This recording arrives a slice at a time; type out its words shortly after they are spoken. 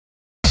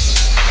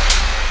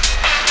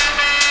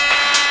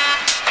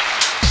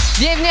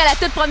Bienvenue à la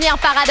toute première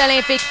parade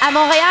olympique. À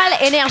Montréal,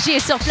 Énergie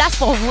est sur place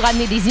pour vous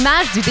ramener des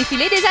images du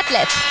défilé des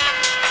athlètes.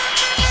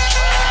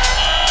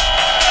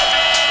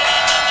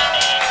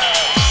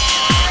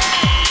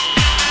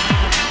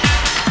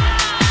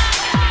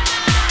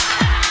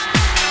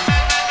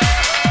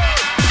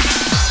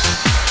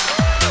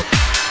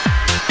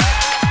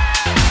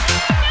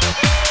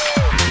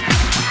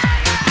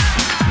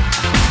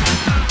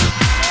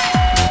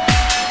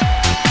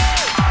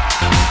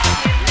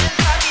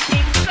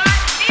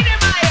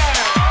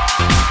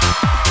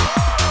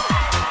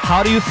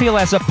 How do you feel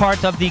as a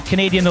part of the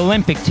Canadian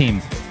Olympic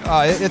team?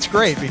 It's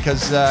great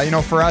because,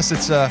 for us,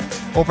 it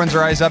opens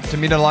our eyes up to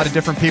meet a lot of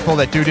different people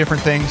that do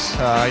different things.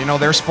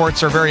 Their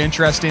sports are very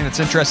interesting. It's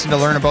interesting to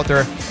learn about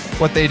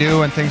what they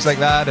do and things like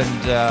that,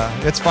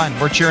 and it's fun.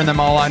 We're cheering them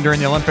all on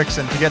during the Olympics,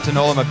 and to get to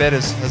know them a bit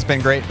has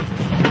been great.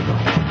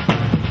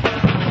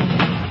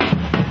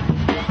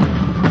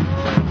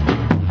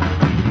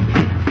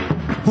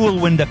 Who will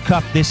win the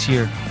cup this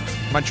year?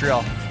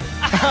 Montreal.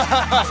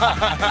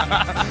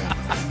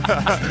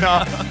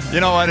 No,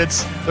 you know what?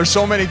 There's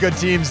so many good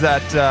teams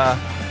that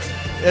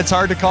it's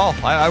hard to call.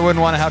 I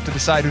wouldn't want to have to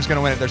decide who's going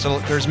to win it.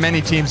 There's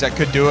many teams that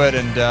could do it,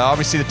 and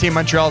obviously the team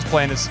Montreal is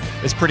playing is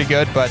pretty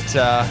good, but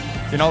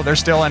they're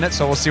still in it,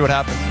 so we'll see what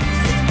happens.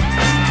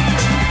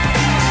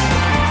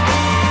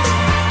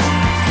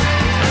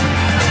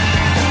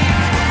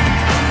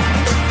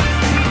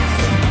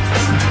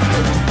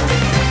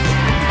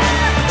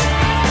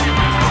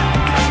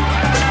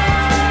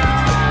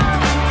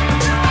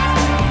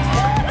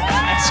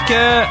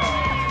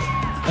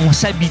 On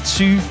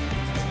s'habitue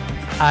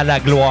à la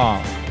gloire?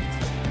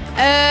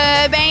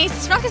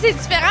 Je pense que c'est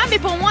différent, mais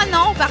pour moi,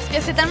 non, parce que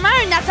c'est tellement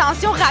une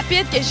attention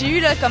rapide que j'ai eue,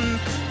 là, comme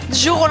du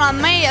jour au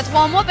lendemain. Il y a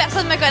 3 mois,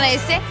 personne ne me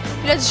connaissait.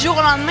 Puis là, du jour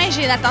au lendemain,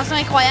 j'ai une attention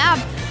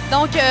incroyable.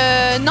 Donc,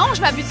 non,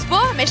 je m'habitue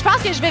pas, mais je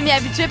pense que je vais m'y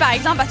habituer, par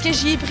exemple, parce que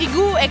j'y ai pris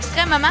goût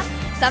extrêmement.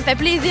 Ça me fait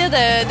plaisir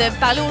de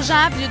parler aux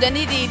gens et de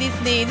donner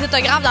des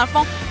autographes, dans le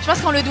fond. Je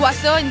pense qu'on le doit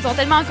ça. Ils nous ont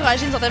tellement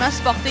encouragés, ils nous ont tellement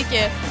supportés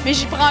que... Mais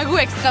j'y prends goût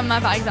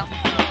extrêmement, par exemple.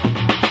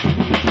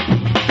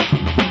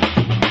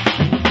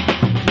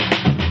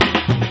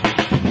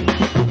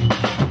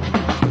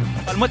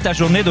 Parle-moi de ta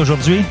journée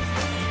d'aujourd'hui.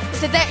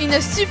 C'était une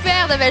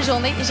super de belle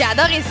journée. J'ai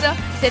adoré ça.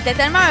 C'était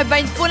tellement un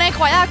bain de foule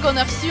incroyable qu'on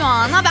a reçu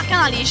en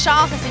embarquant dans les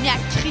chars. Ça s'est mis à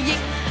crier.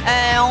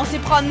 On s'est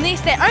promené.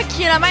 C'était 1,6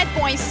 km,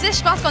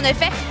 je pense qu'on a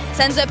fait.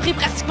 Ça nous a pris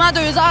pratiquement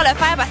 2 heures le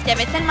faire parce qu'il y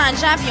avait tellement de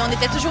gens puis on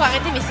était toujours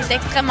arrêtés, mais c'était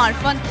extrêmement le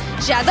fun.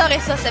 J'ai adoré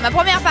ça. C'était ma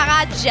première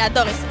parade, j'ai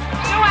adoré ça.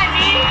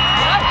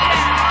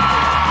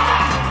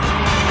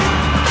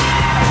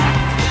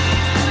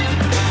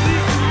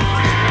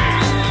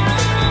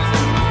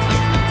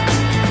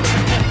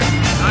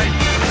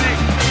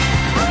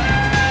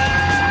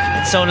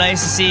 It's so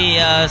nice to see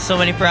so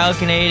many proud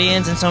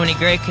Canadians and so many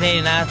great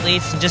Canadian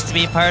athletes, and just to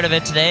be part of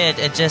it today,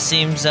 it just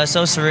seems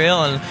so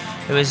surreal, and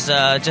it was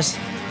just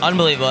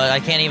unbelievable. I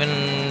can't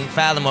even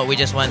fathom what we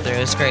just went through.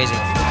 It was crazy.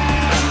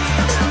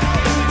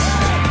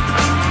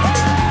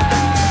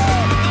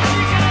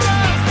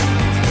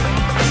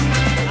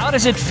 How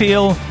does it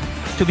feel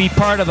to be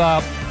part of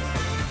a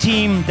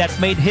team that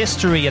made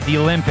history at the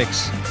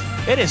Olympics?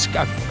 It is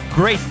a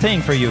great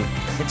thing for you.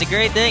 It's a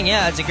great thing,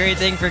 yeah. It's a great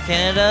thing for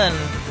Canada, and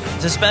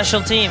it's a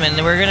special team, and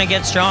we're going to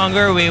get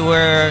stronger. We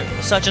were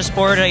such a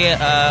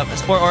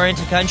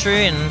sport-oriented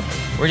country, and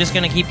we're just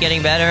going to keep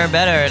getting better and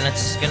better, and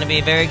it's going to be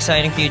a very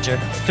exciting future.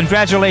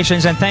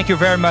 Congratulations, and thank you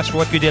very much for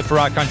what you did for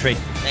our country.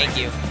 Thank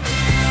you.